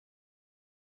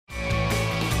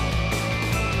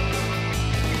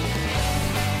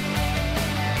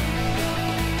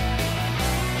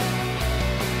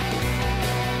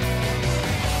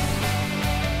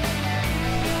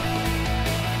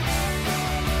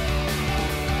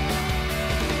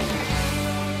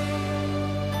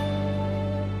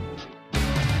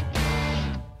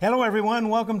Hello, everyone.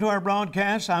 Welcome to our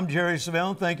broadcast. I'm Jerry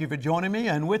Savelle. Thank you for joining me.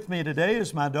 And with me today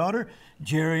is my daughter,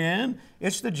 Jerry Ann.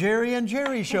 It's the Jerry and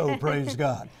Jerry Show, praise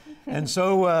God. And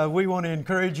so we want to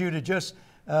encourage you to just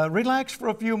relax for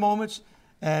a few moments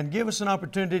and give us an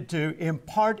opportunity to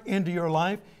impart into your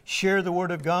life, share the Word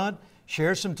of God,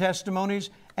 share some testimonies,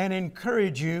 and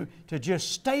encourage you to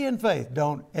just stay in faith.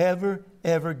 Don't ever,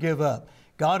 ever give up.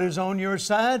 God is on your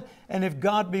side, and if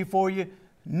God be for you,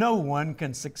 no one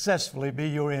can successfully be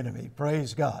your enemy.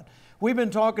 Praise God. We've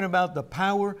been talking about the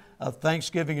power of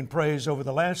thanksgiving and praise over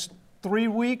the last 3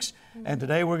 weeks, and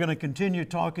today we're going to continue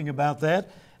talking about that.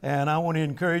 And I want to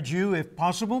encourage you, if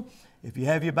possible, if you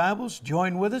have your Bibles,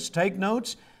 join with us, take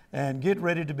notes, and get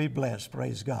ready to be blessed.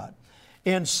 Praise God.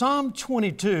 In Psalm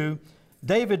 22,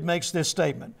 David makes this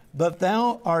statement, "But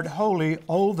thou art holy,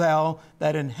 O thou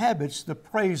that inhabits the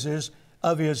praises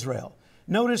of Israel."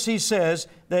 Notice he says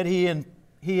that he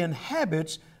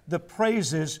inhabits the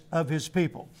praises of his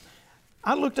people.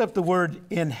 I looked up the word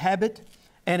inhabit,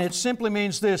 and it simply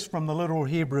means this from the literal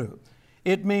Hebrew.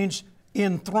 It means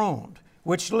enthroned,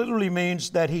 which literally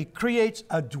means that he creates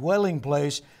a dwelling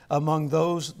place among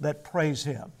those that praise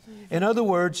him. In other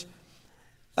words,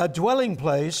 a dwelling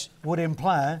place would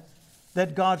imply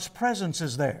that God's presence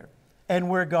is there. And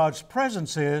where God's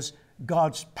presence is,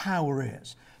 God's power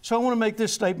is. So I want to make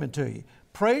this statement to you.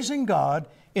 Praising God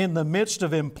in the midst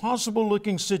of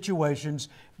impossible-looking situations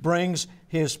brings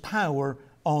His power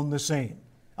on the scene.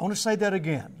 I want to say that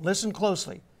again. Listen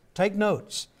closely. Take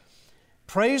notes.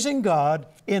 Praising God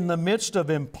in the midst of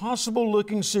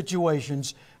impossible-looking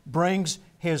situations brings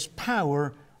His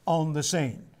power on the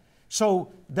scene.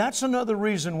 So that's another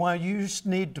reason why you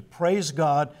need to praise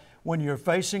God when you're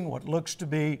facing what looks to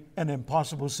be an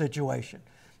impossible situation.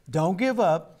 Don't give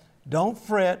up. Don't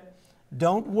fret.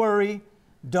 Don't worry.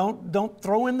 Don't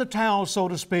throw in the towel, so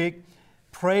to speak.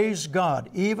 Praise God,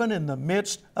 even in the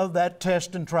midst of that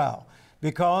test and trial.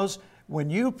 Because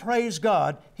when you praise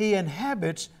God, He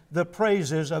inhabits the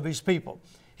praises of His people.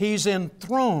 He's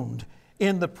enthroned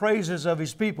in the praises of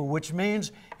His people, which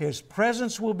means His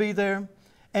presence will be there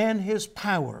and His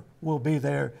power will be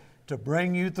there to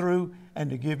bring you through and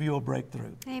to give you a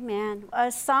breakthrough. Amen.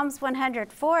 Psalms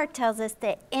 104 tells us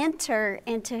to enter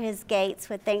into His gates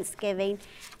with thanksgiving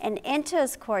and into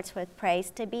His courts with praise,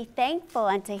 to be thankful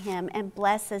unto Him and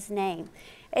bless His name.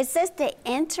 It says to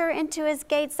enter into His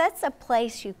gates. That's a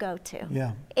place you go to.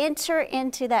 Yeah. Enter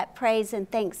into that praise and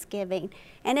thanksgiving.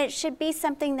 And it should be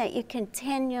something that you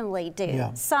continually do.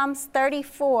 Yeah. Psalms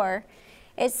 34,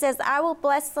 it says, "I will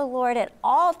bless the Lord at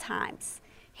all times.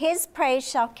 His praise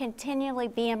shall continually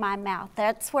be in my mouth."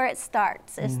 That's where it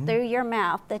starts, is through your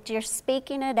mouth, that you're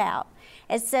speaking it out.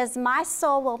 It says, "My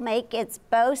soul will make its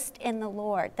boast in the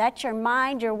Lord." That's your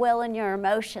mind, your will, and your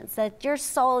emotions, that your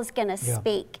soul is going to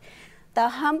speak. "The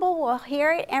humble will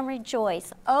hear it and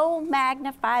rejoice. Oh,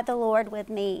 magnify the Lord with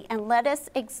me, and let us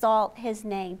exalt His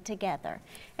name together."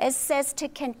 It says to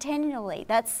continually.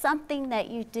 That's something that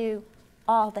you do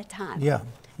all the time. Yeah.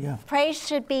 Praise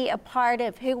should be a part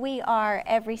of who we are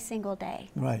every single day.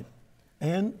 Right.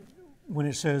 And when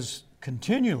it says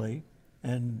continually,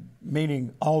 and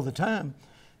meaning all the time,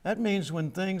 that means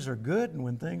when things are good and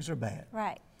when things are bad.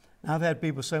 Right. Now, I've had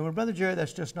people say, "Well, Brother Jerry,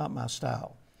 that's just not my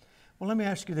style." Well, let me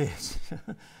ask you this.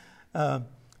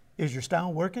 Is your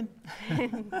style working?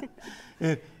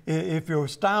 If your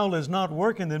style is not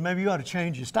working, then maybe you ought to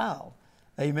change your style.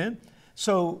 Amen?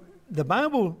 So the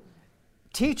Bible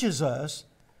teaches us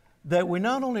that we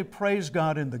not only praise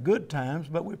God in the good times,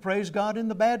 but we praise God in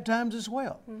the bad times as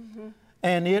well.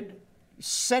 And it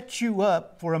sets you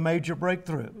up for a major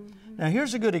breakthrough. Now,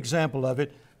 here's a good example of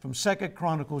it from 2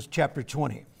 Chronicles chapter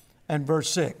 20 and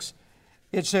verse 6.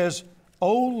 It says,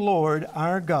 "O Lord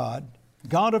our God,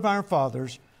 God of our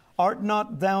fathers, art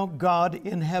not Thou God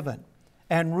in heaven,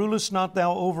 and rulest not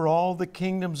Thou over all the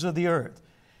kingdoms of the earth?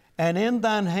 And in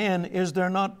Thine hand is there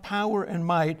not power and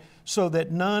might, so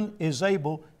that none is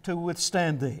able to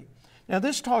withstand Thee?" Now,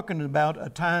 this is talking about a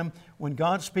time when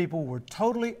God's people were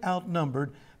totally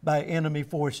outnumbered by enemy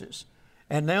forces.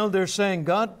 And now they're saying,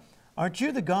 "God, aren't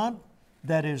you the God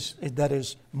that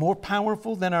is more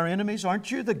powerful than our enemies? Aren't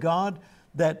you the God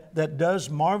that does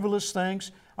marvelous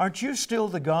things? Aren't you still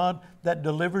the God that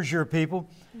delivers your people?"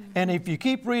 And if you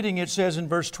keep reading, it says in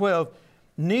verse 12,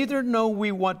 "Neither know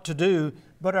we what to do,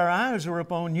 but our eyes are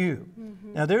upon you."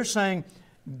 Now they're saying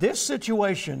this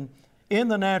situation in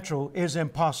the natural is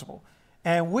impossible,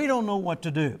 and we don't know what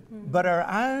to do, but our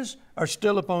eyes are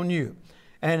still upon you.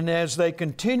 And as they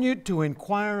continued to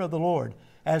inquire of the Lord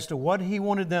as to what He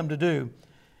wanted them to do,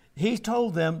 He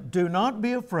told them, "Do not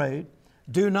be afraid,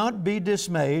 do not be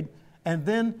dismayed." And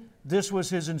then this was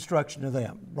his instruction to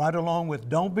them, right along with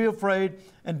don't be afraid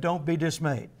and don't be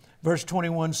dismayed. Verse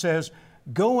 21 says,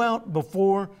 go out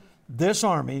before this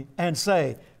army and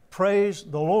say, praise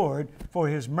the Lord, for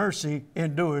his mercy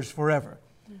endures forever.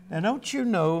 Now, don't you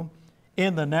know,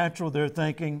 in the natural they're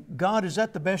thinking, God, is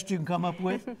that the best you can come up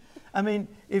with? I mean,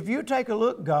 if you take a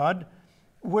look, God,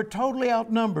 we're totally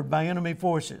outnumbered by enemy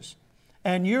forces.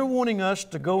 And you're wanting us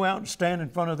to go out and stand in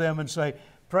front of them and say,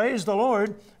 praise the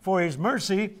Lord, for his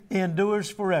mercy endures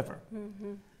forever.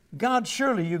 God,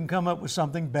 surely you can come up with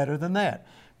something better than that.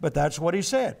 But that's what he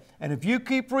said. And if you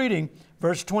keep reading,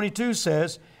 verse 22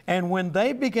 says, and when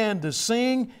they began to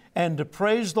sing and to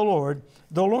praise the Lord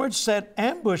set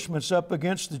ambushments up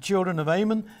against the children of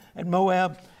Ammon and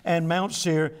Moab and Mount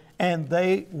Seir, and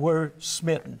they were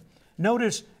smitten.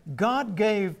 Notice, God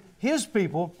gave his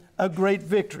people a great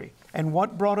victory. And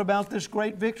what brought about this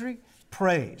great victory?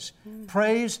 Praise.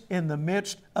 Praise in the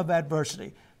midst of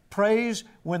adversity. Praise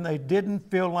when they didn't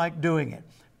feel like doing it.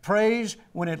 Praise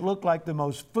when it looked like the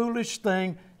most foolish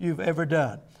thing you've ever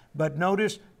done. But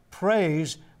notice,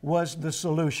 praise was the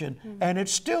solution, and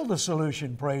it's still the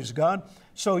solution, praise God.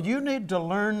 So you need to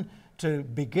learn to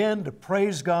begin to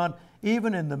praise God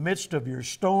even in the midst of your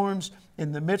storms,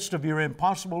 in the midst of your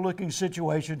impossible-looking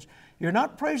situations. You're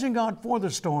not praising God for the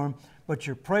storm, but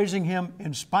you're praising him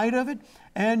in spite of it,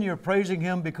 and you're praising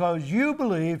him because you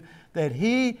believe that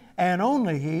he and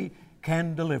only he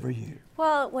can deliver you.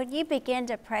 Well, when you begin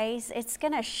to praise, it's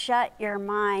going to shut your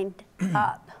mind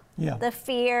up. Yeah. The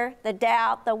fear, the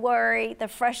doubt, the worry, the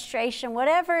frustration,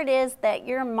 whatever it is that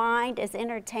your mind is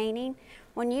entertaining,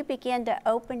 when you begin to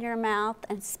open your mouth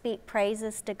and speak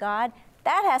praises to God,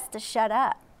 that has to shut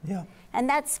up. Yeah. And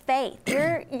that's faith.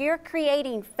 You're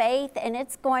creating faith, and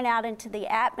it's going out into the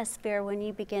atmosphere when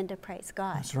you begin to praise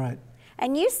God. That's right.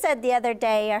 And you said the other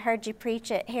day, I heard you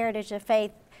preach at Heritage of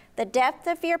Faith, the depth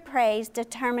of your praise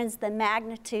determines the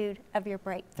magnitude of your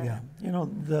breakthrough. Yeah. You know,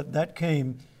 that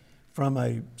came from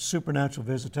a supernatural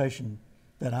visitation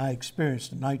that I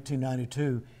experienced in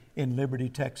 1992 in Liberty,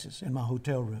 Texas, in my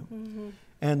hotel room.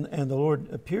 And the Lord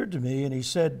appeared to me and he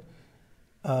said,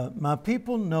 my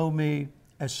people know me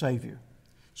as Savior.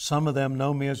 Some of them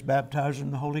know me as baptizer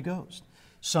in the Holy Ghost.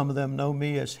 Some of them know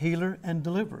me as healer and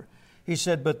deliverer. He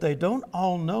said, but they don't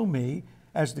all know me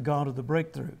as the God of the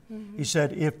breakthrough. He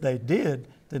said, if they did,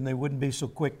 then they wouldn't be so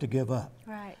quick to give up.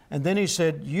 Right. And then he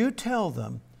said, you tell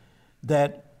them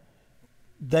that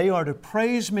they are to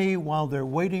praise me while they're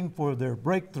waiting for their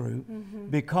breakthrough,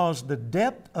 because the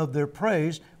depth of their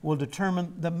praise will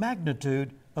determine the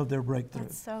magnitude of their breakthrough.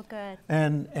 That's so good.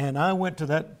 And I went to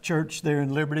that church there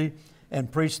in Liberty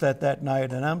and preached that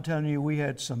night, and I'm telling you, we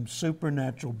had some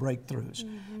supernatural breakthroughs.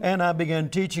 And I began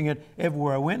teaching it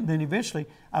everywhere I went, and then eventually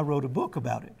I wrote a book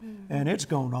about it, and it's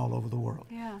gone all over the world.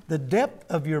 Yeah. The depth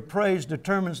of your praise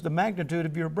determines the magnitude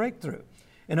of your breakthrough.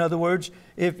 In other words,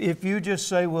 if you just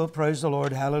say, well, praise the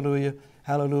Lord, hallelujah,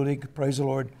 hallelujah, praise the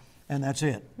Lord, and that's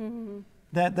it.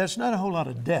 That's not a whole lot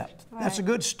of depth. Right. That's a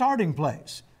good starting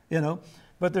place, you know,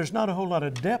 but there's not a whole lot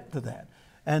of depth to that.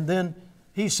 And then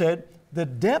he said, the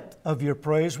depth of your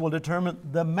praise will determine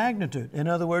the magnitude. In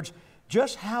other words,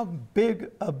 just how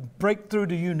big a breakthrough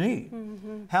do you need?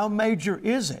 How major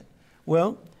is it?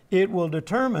 Well, it will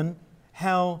determine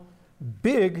how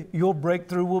big your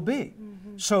breakthrough will be.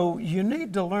 So you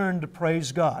need to learn to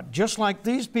praise God, just like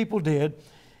these people did,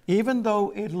 even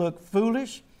though it looked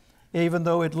foolish, even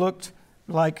though it looked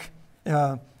like,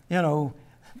 you know,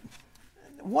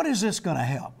 what is this going to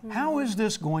help? How is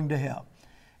this going to help?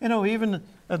 You know, even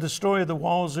the story of the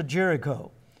walls of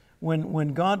Jericho,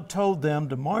 when God told them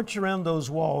to march around those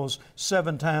walls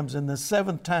 7 times and the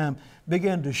 7th time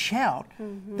began to shout,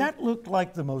 that looked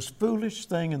like the most foolish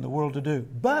thing in the world to do.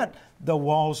 But the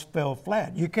walls fell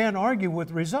flat. You can't argue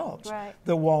with results. Right.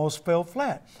 The walls fell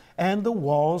flat. And the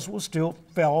walls will still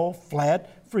fall flat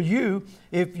for you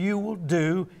if you will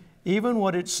do even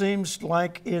what it seems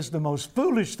like is the most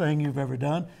foolish thing you've ever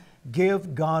done.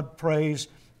 Give God praise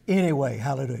anyway.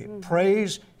 Hallelujah.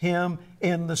 Praise Him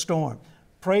in the storm.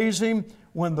 Praise Him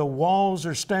when the walls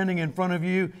are standing in front of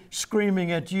you,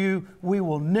 screaming at you, we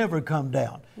will never come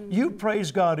down. You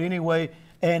praise God anyway,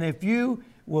 and if you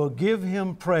will give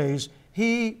Him praise,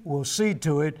 He will see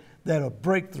to it that a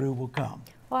breakthrough will come.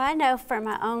 Well, I know from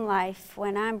my own life,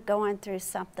 when I'm going through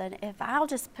something, if I'll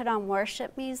just put on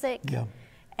worship music, Yeah.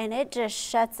 and it just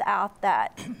shuts out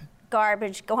that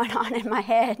garbage going on in my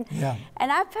head. Yeah.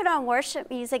 And I put on worship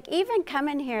music, even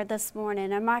coming here this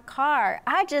morning in my car.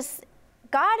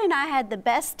 God and I had the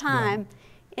best time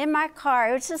in my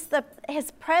car. It was just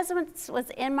His presence was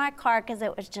in my car because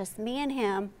it was just me and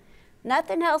Him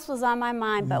Nothing else was on my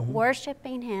mind but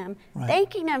worshiping Him, Right.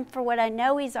 thanking Him for what I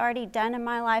know He's already done in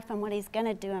my life and what He's going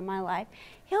to do in my life.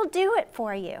 He'll do it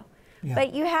for you. Yeah.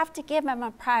 But you have to give Him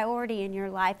a priority in your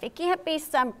life. It can't be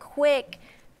some quick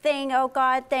thing, oh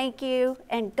God, thank you,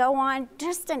 and go on.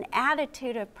 Just an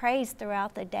attitude of praise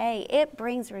throughout the day. It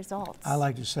brings results. I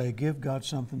like to say, give God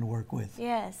something to work with.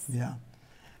 Yes. Yeah.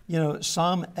 You know,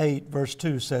 Psalm 8, verse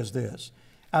 2 says this,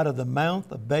 out of the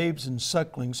mouth of babes and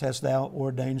sucklings hast thou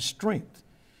ordained strength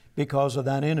because of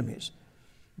thine enemies,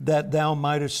 that thou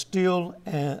mightest still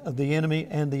the enemy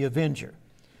and the avenger.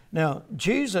 Now,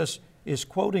 Jesus is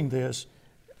quoting this,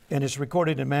 and it's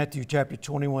recorded in Matthew chapter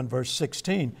 21, verse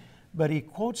 16, but he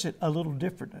quotes it a little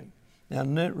differently. Now,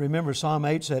 remember, Psalm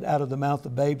 8 said, out of the mouth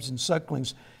of babes and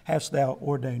sucklings hast thou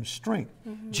ordained strength.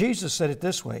 Jesus said it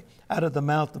this way, out of the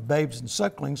mouth of babes and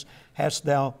sucklings hast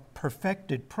thou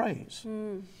perfected praise.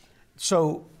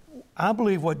 So I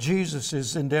believe what Jesus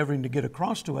is endeavoring to get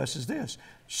across to us is this,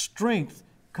 strength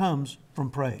comes from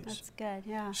praise. That's good,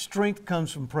 yeah. Strength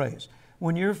comes from praise.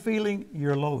 When you're feeling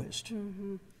your lowest,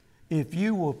 if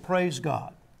you will praise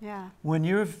God, Yeah. when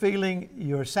you're feeling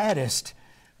your saddest,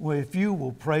 if you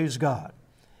will praise God,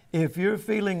 if you're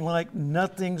feeling like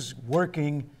nothing's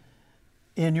working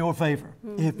in your favor,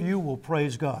 if you will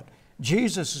praise God.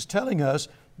 Jesus is telling us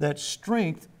that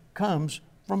strength comes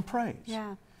from praise.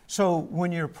 Yeah. So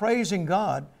when you're praising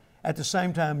God, at the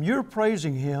same time you're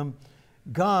praising Him,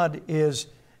 God is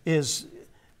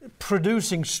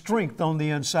producing strength on the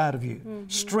inside of you,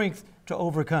 strength to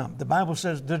overcome. The Bible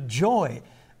says the joy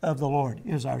of the Lord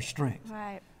is our strength.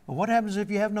 Right. Well, what happens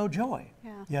if you have no joy?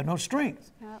 Yeah. You have no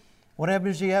strength. Yep. What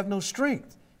happens if you have no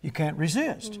strength? You can't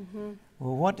resist.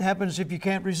 Well, what happens if you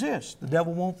can't resist? The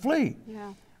devil won't flee.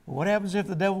 Yeah. Well, what happens if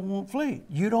the devil won't flee?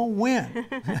 You don't win.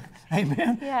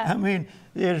 Amen? Yeah. I mean,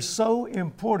 it is so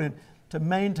important to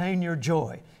maintain your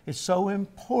joy. It's so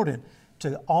important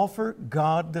to offer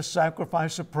God the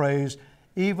sacrifice of praise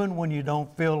even when you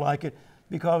don't feel like it,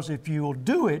 because if you will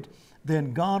do it,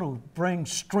 then God will bring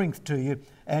strength to you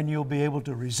and you'll be able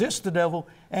to resist the devil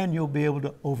and you'll be able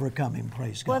to overcome him.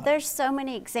 Praise God. Well, there's so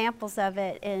many examples of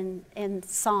it in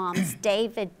Psalms.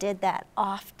 David did that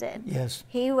often. Yes.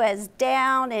 He was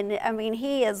down, and I mean,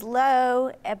 he is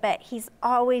low, but he's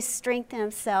always strengthened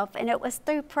himself, and it was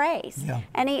through praise. Yeah.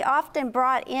 And he often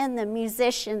brought in the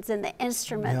musicians and the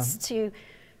instruments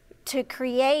to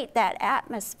create that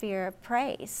atmosphere of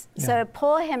praise. Yeah. So to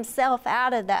pull himself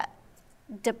out of that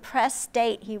depressed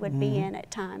state he would be in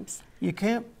at times. You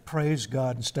can't praise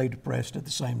God and stay depressed at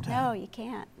the same time. No, you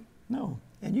can't. No.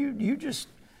 And you just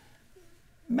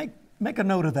make a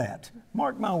note of that.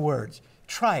 Mark my words.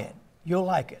 Try it. You'll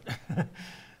like it,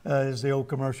 as the old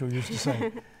commercial used to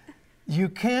say. You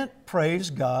can't praise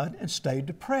God and stay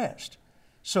depressed.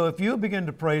 So if you begin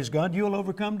to praise God, you'll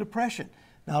overcome depression.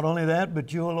 Not only that,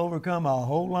 but you'll overcome a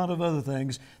whole lot of other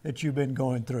things that you've been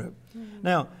going through.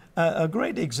 Now, a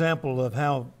great example of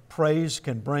how praise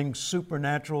can bring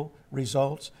supernatural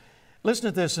results. Listen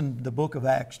to this in the book of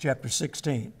Acts, chapter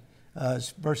 16,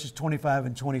 verses 25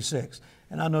 and 26.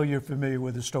 And I know you're familiar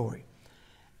with the story.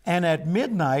 And at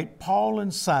midnight, Paul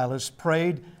and Silas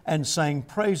prayed and sang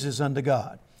praises unto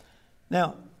God.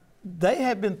 Now, they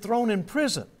had been thrown in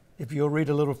prison, if you'll read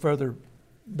a little further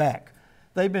back.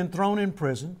 They've been thrown in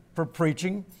prison for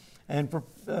preaching and for,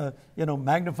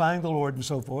 magnifying the Lord and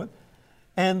so forth.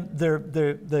 And their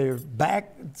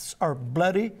backs are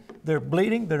bloody, they're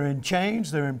bleeding, they're in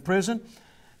chains, they're in prison.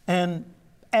 And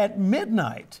at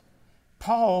midnight,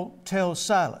 Paul tells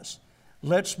Silas,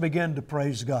 let's begin to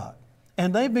praise God.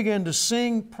 And they begin to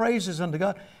sing praises unto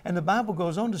God. And the Bible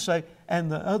goes on to say, and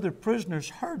the other prisoners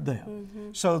heard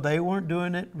them. So they weren't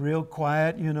doing it real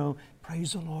quiet,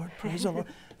 praise the Lord, praise the Lord.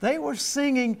 They were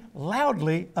singing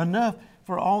loudly enough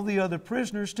for all the other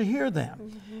prisoners to hear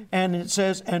them. And it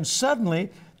says, and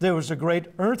suddenly there was a great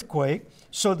earthquake,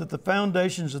 so that the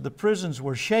foundations of the prison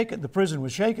was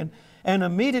shaken, and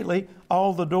immediately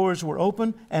all the doors were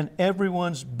open and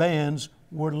everyone's bands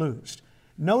were loosed.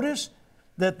 Notice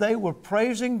that they were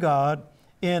praising God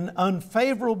in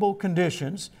unfavorable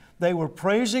conditions. They were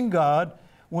praising God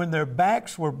when their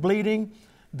backs were bleeding,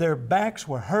 their backs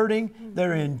were hurting,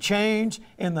 they're in chains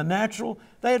in the natural.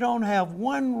 They don't have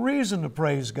one reason to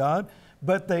praise God,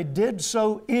 but they did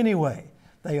so anyway.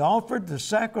 They offered the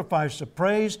sacrifice of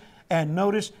praise, and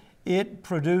notice it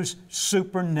produced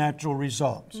supernatural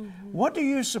results. What do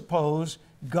you suppose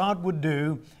God would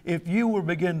do if you were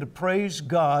begin to praise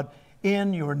God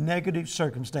in your negative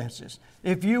circumstances?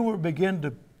 If you were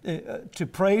begin to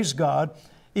praise God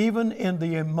even in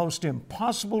the most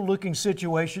impossible looking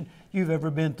situation you've ever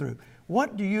been through,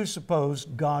 what do you suppose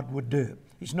God would do?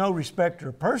 He's no respecter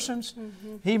of persons.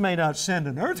 He may not send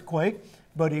an earthquake,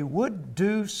 but He would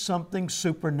do something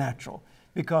supernatural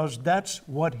because that's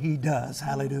what He does.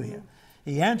 Hallelujah.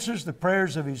 He answers the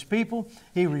prayers of His people.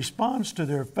 He responds to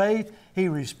their faith. He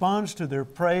responds to their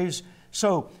praise.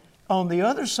 So on the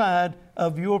other side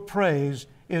of your praise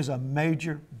is a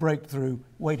major breakthrough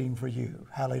waiting for you.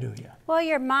 Hallelujah. Well,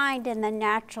 your mind in the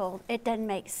natural, it doesn't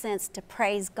make sense to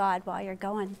praise God while you're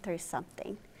going through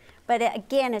something. But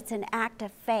again, it's an act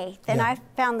of faith. And Yeah. I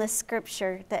found this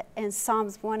scripture that in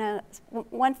Psalms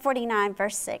 149,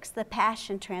 verse 6, the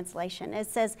Passion Translation. It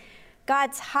says,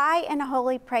 God's high and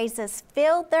holy praises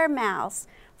filled their mouths,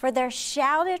 for their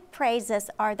shouted praises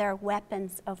are their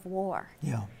weapons of war.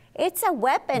 Yeah. It's a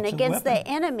weapon It's a against weapon.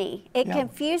 the enemy. It Yeah.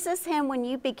 confuses him when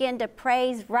you begin to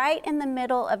praise right in the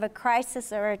middle of a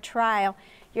crisis or a trial.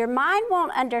 Your mind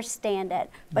won't understand it,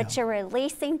 but Yeah. you're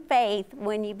releasing faith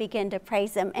when you begin to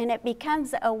praise Him, and it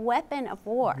becomes a weapon of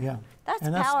war. Yeah. That's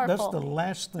and powerful. That's the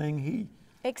last thing he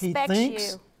Expects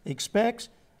thinks, you. expects,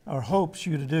 or hopes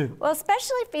you to do. Well,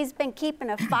 especially if he's been keeping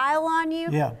a file on you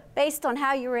Yeah. based on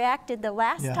how you reacted the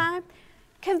last Yeah. time.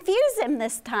 Confuse him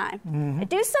this time.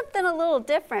 Do something a little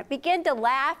different. Begin to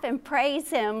laugh and praise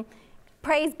Him.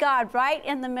 Praise God right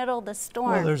in the middle of the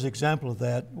storm. Well, there's an example of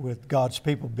that with God's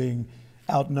people being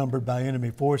outnumbered by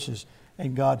enemy forces.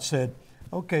 And God said,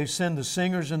 okay, send the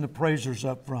singers and the praisers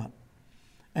up front.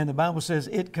 And the Bible says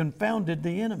it confounded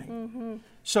the enemy.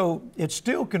 So it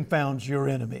still confounds your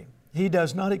enemy. He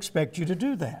does not expect you to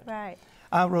do that. Right.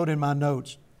 I wrote in my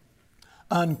notes,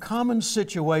 uncommon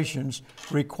situations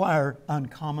require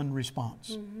uncommon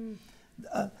response.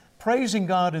 Praising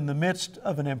God in the midst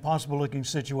of an impossible looking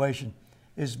situation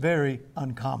is very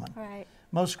uncommon. Right.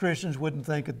 Most Christians wouldn't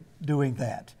think of doing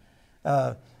that.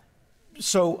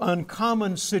 So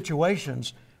uncommon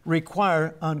situations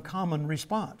require uncommon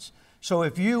response. So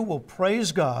if you will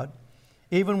praise God,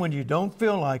 even when you don't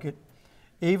feel like it,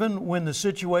 even when the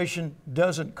situation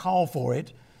doesn't call for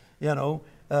it,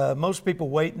 most people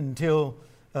wait until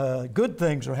good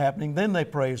things are happening, then they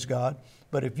praise God.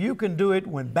 But if you can do it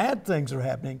when bad things are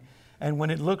happening and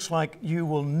when it looks like you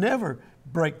will never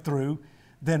break through,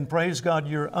 then praise God,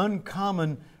 your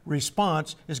uncommon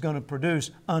response is going to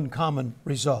produce uncommon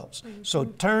results. So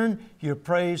turn your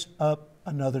praise up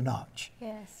another notch.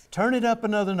 Yes. Turn it up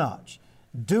another notch.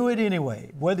 Do it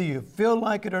anyway, whether you feel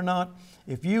like it or not.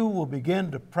 If you will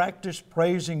begin to practice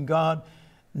praising God,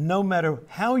 no matter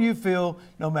how you feel,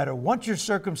 no matter what your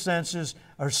circumstances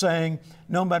are saying,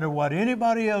 no matter what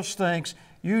anybody else thinks,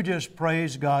 you just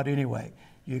praise God anyway.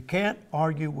 You can't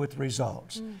argue with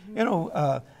results.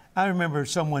 I remember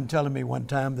someone telling me one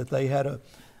time that they had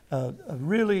a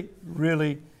really,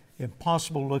 really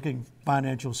impossible looking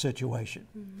financial situation.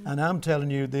 And I'm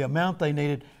telling you, the amount they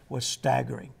needed was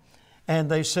staggering. And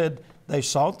they said they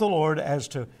sought the Lord as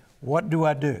to, what do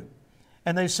I do?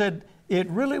 And they said, it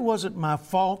really wasn't my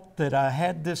fault that I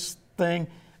had this thing.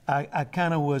 I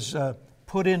kind of was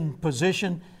put in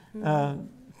position.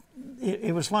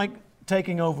 It was like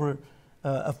taking over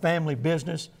a family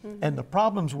business, and the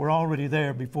problems were already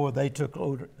there before they took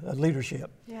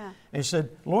leadership. Yeah. And he said,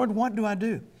 Lord, what do I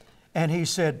do? And He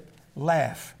said,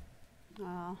 laugh.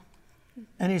 Oh.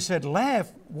 And he said,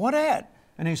 laugh? What at?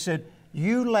 And he said,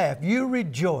 you laugh, you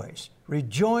rejoice.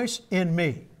 Rejoice in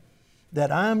me,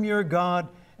 that I'm your God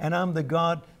and I'm the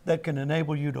God that can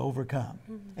enable you to overcome.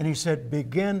 And he said,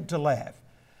 begin to laugh.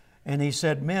 And he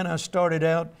said, man, I started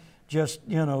out just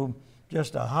a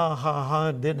ha, ha,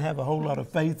 ha, didn't have a whole lot of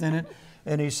faith in it.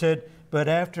 And he said, but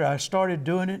after I started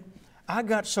doing it, I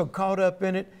got so caught up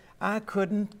in it, I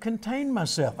couldn't contain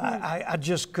myself. I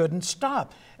just couldn't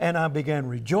stop. And I began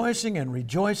rejoicing and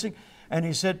rejoicing. And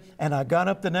he said, and I got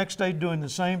up the next day doing the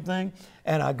same thing.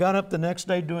 And I got up the next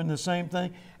day doing the same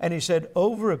thing. And he said,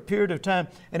 over a period of time,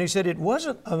 and he said, it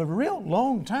wasn't a real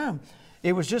long time.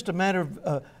 It was just a matter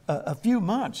of a few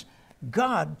months.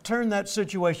 God turned that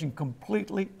situation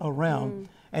completely around.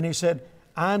 And he said,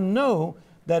 I know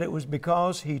that it was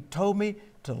because He told me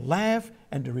to laugh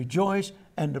and to rejoice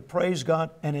and to praise God,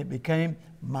 and it became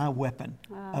my weapon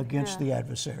against the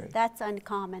adversary. That's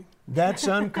uncommon. That's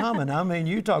uncommon. I mean,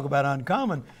 you talk about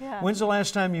uncommon. Yeah. When's the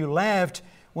last time you laughed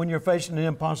when you're facing an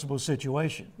impossible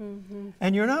situation?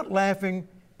 And you're not laughing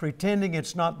pretending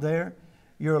it's not there.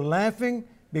 You're laughing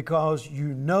because you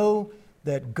know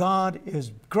that God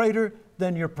is greater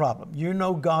than your problem. You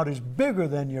know God is bigger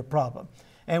than your problem.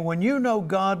 And when you know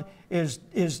God is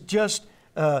just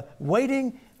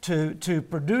waiting to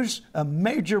produce a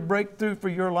major breakthrough for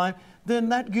your life, then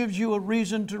that gives you a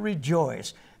reason to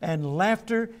rejoice. And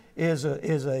laughter is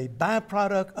a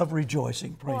byproduct of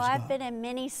rejoicing. Praise God. I've been in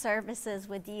many services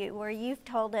with you where you've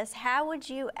told us, how would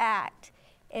you act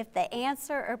if the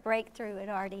answer or breakthrough had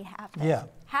already happened? Yeah.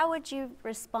 How would you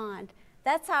respond?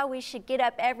 That's how we should get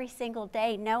up every single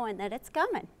day, knowing that it's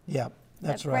coming. Yeah,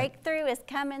 that's that right. Breakthrough is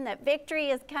coming, that victory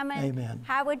is coming. Amen.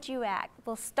 How would you act?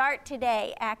 We'll start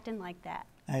today acting like that.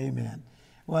 Amen.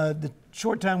 Well, the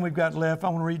short time we've got left, I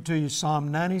want to read to you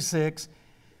Psalm 96,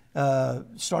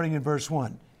 starting in verse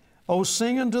 1. Oh,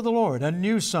 sing unto the Lord a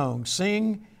new song.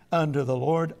 Sing unto the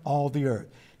Lord all the earth.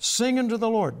 Sing unto the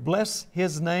Lord. Bless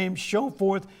His name. Show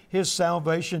forth His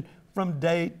salvation from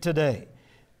day to day.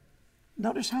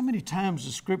 Notice how many times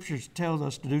the Scriptures tell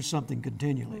us to do something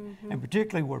continually, and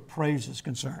particularly where praise is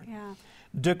concerned. Yeah.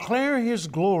 Declare His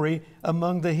glory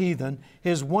among the heathen,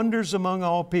 His wonders among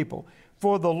all people.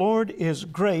 For the Lord is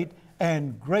great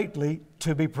and greatly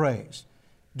to be praised.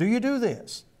 Do you do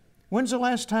this? When's the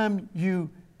last time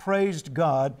you praised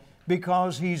God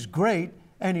because He's great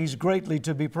and He's greatly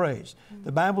to be praised?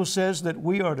 The Bible says that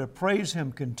we are to praise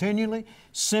Him continually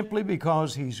simply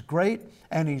because He's great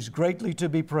and He's greatly to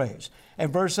be praised.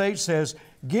 And verse 8 says,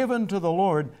 give unto the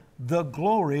Lord the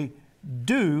glory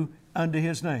due unto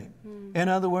His name. In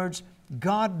other words,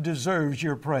 God deserves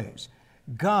your praise.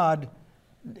 God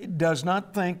does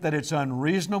not think that it's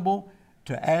unreasonable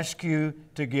to ask you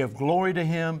to give glory to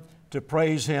Him, to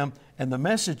praise Him. And the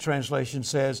Message translation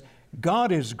says,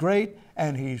 God is great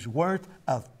and He's worth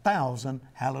 1,000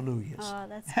 hallelujahs. Oh,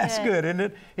 That's good, isn't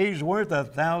it? He's worth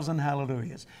 1,000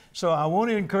 hallelujahs. So I want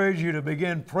to encourage you to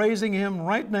begin praising Him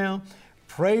right now.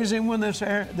 Praise Him when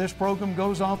this program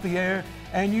goes off the air,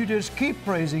 and you just keep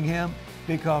praising Him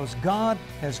because God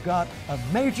has got a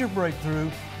major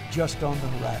breakthrough just on the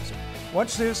horizon.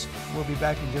 Watch this. We'll be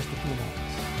back in just a few moments.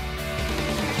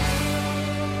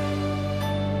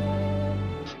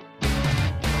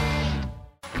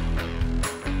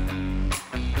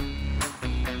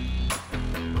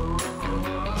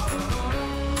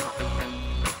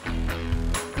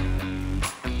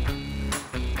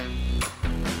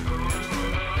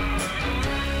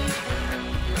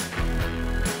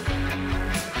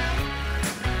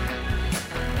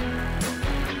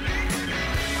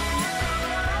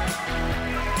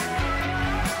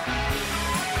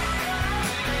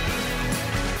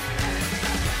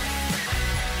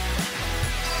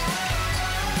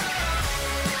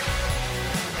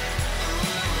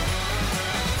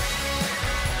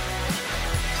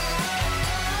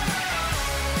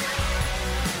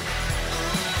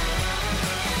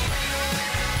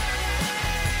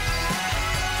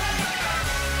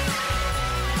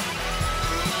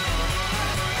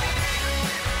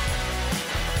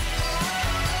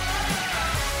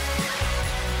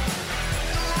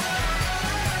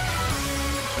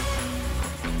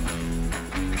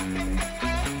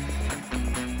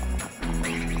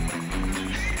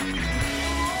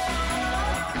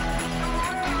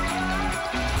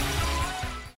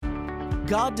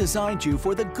 God designed you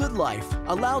for the good life.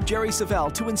 Allow Jerry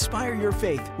Savelle to inspire your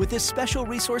faith with this special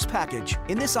resource package.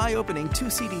 In this eye-opening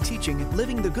 2-CD teaching,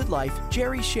 Living the Good Life,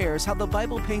 Jerry shares how the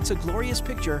Bible paints a glorious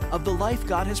picture of the life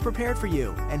God has prepared for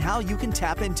you and how you can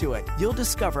tap into it. You'll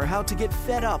discover how to get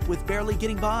fed up with barely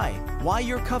getting by, why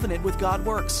your covenant with God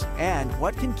works, and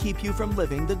what can keep you from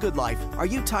living the good life. Are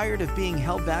you tired of being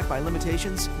held back by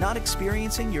limitations, not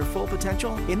experiencing your full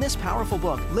potential? In this powerful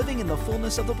book, Living in the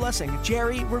Fullness of the Blessing,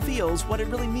 Jerry reveals what it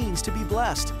really means to be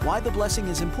blessed, why the blessing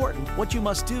is important, what you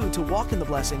must do to walk in the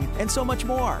blessing, and so much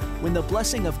more. When the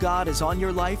blessing of God is on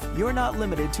your life, you're not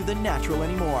limited to the natural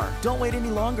anymore. Don't wait any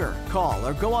longer. Call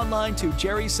or go online to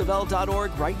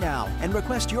jerrysavelle.org right now and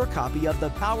request your copy of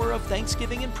the Power of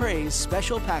Thanksgiving and Praise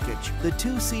special package, the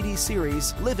 2-CD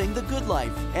series Living the Good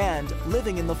Life and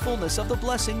Living in the Fullness of the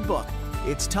Blessing book.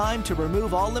 It's time to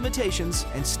remove all limitations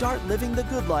and start living the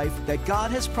good life that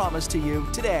God has promised to you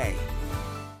today.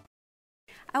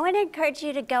 I want to encourage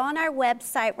you to go on our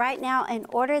website right now and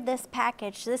order this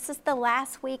package. This is the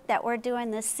last week that we're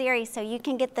doing this series, so you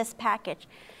can get this package.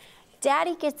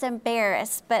 Daddy gets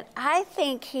embarrassed, but I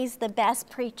think he's the best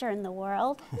preacher in the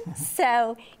world.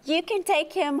 So you can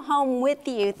take him home with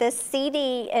you. This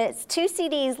CD, it's 2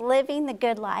 CDs, Living the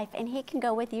Good Life, and he can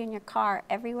go with you in your car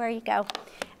everywhere you go.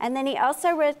 And then he also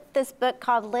wrote this book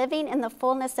called Living in the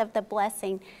Fullness of the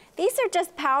Blessing. These are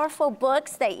just powerful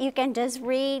books that you can just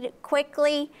read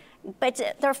quickly, but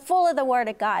they're full of the Word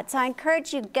of God. So I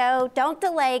encourage you, don't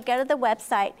delay, go to the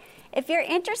website If you're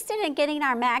interested in getting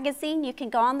our magazine, you can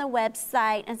go on the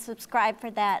website and subscribe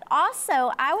for that.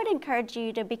 Also, I would encourage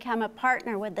you to become a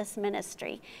partner with this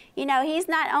ministry. You know, he's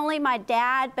not only my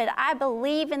dad, but I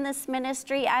believe in this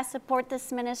ministry. I support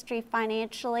this ministry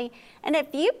financially. And if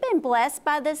you've been blessed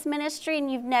by this ministry and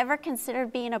you've never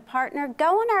considered being a partner,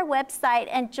 go on our website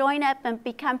and join up and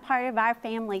become part of our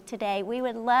family today. We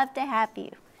would love to have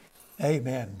you.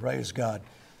 Amen. Praise God.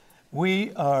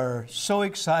 We are so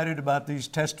excited about these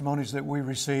testimonies that we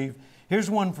receive. Here's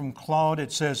one from Claude.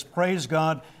 It says, praise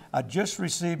God, I just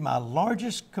received my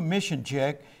largest commission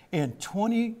check in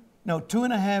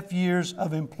 2.5 years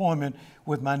of employment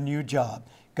with my new job.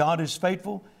 God is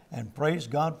faithful, and praise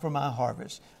God for my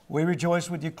harvest. We rejoice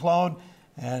with you, Claude,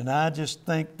 and I just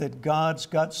think that God's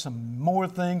got some more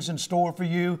things in store for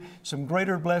you, some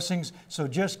greater blessings, so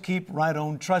just keep right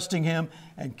on trusting Him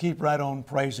and keep right on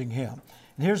praising Him.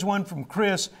 And here's one from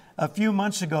Chris. A few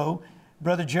months ago,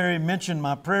 Brother Jerry mentioned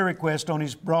my prayer request on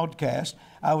his broadcast.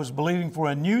 I was believing for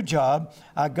a new job.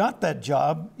 I got that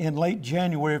job in late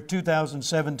January of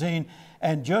 2017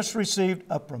 and just received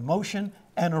a promotion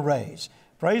and a raise.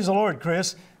 Praise the Lord,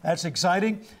 Chris. That's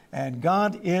exciting. And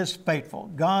God is faithful.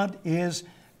 God is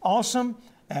awesome.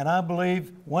 And I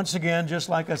believe, once again, just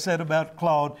like I said about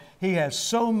Claude, He has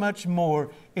so much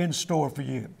more in store for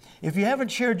you. If you haven't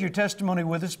shared your testimony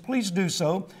with us, please do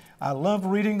so. I love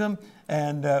reading them,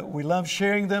 and we love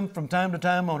sharing them from time to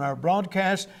time on our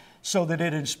broadcast so that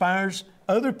it inspires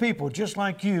other people just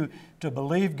like you to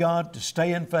believe God, to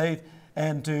stay in faith,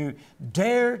 and to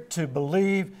dare to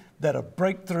believe that a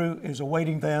breakthrough is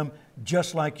awaiting them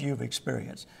just like you've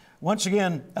experienced. Once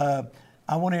again,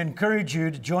 I want to encourage you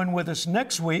to join with us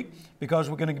next week because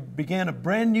we're going to begin a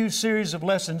brand new series of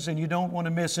lessons and you don't want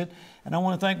to miss it. And I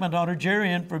want to thank my daughter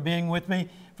Jerry-Ann for being with me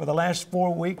for the last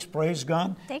 4 weeks. Praise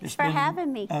God. Thanks for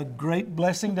having me. A great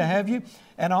blessing to have you.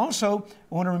 And also,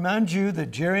 I want to remind you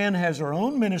that Jerry-Ann has her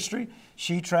own ministry.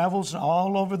 She travels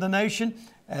all over the nation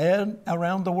and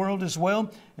around the world as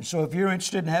well. And so if you're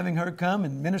interested in having her come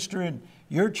and minister in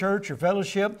your church or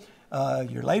fellowship,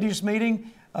 your ladies'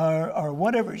 meeting, or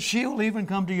whatever. She'll even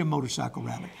come to your motorcycle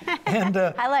rally. And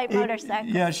I like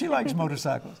motorcycles. Yeah, she likes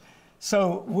motorcycles.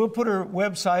 So we'll put her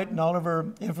website and all of her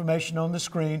information on the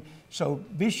screen. So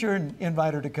be sure and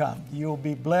invite her to come. You'll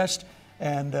be blessed.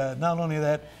 And not only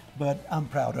that, but I'm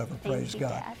proud of her. Praise God.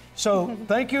 Dad. So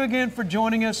thank you again for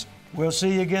joining us. We'll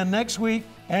see you again next week.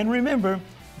 And remember,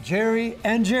 Jerry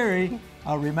and Jerry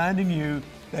are reminding you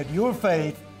that your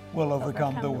faith will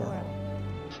overcome the world.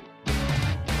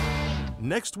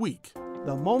 Next week.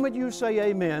 The moment you say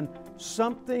amen,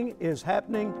 something is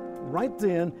happening right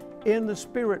then in the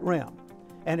spirit realm.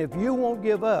 And if you won't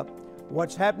give up,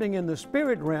 what's happening in the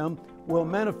spirit realm will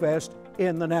manifest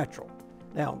in the natural.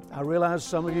 Now, I realize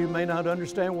some of you may not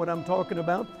understand what I'm talking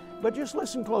about, but just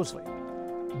listen closely.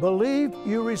 Believe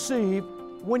you receive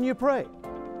when you pray.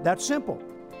 That's simple.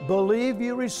 Believe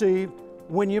you receive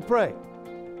when you pray.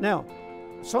 Now,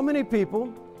 so many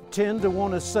people tend to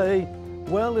want to say,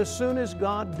 well, as soon as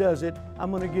God does it, I'm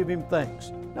going to give Him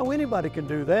thanks. Now, anybody can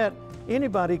do that.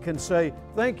 Anybody can say,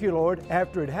 thank you, Lord,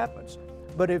 after it happens.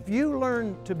 But if you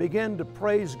learn to begin to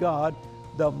praise God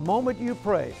the moment you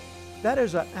pray, that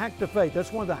is an act of faith.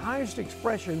 That's one of the highest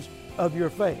expressions of your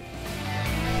faith.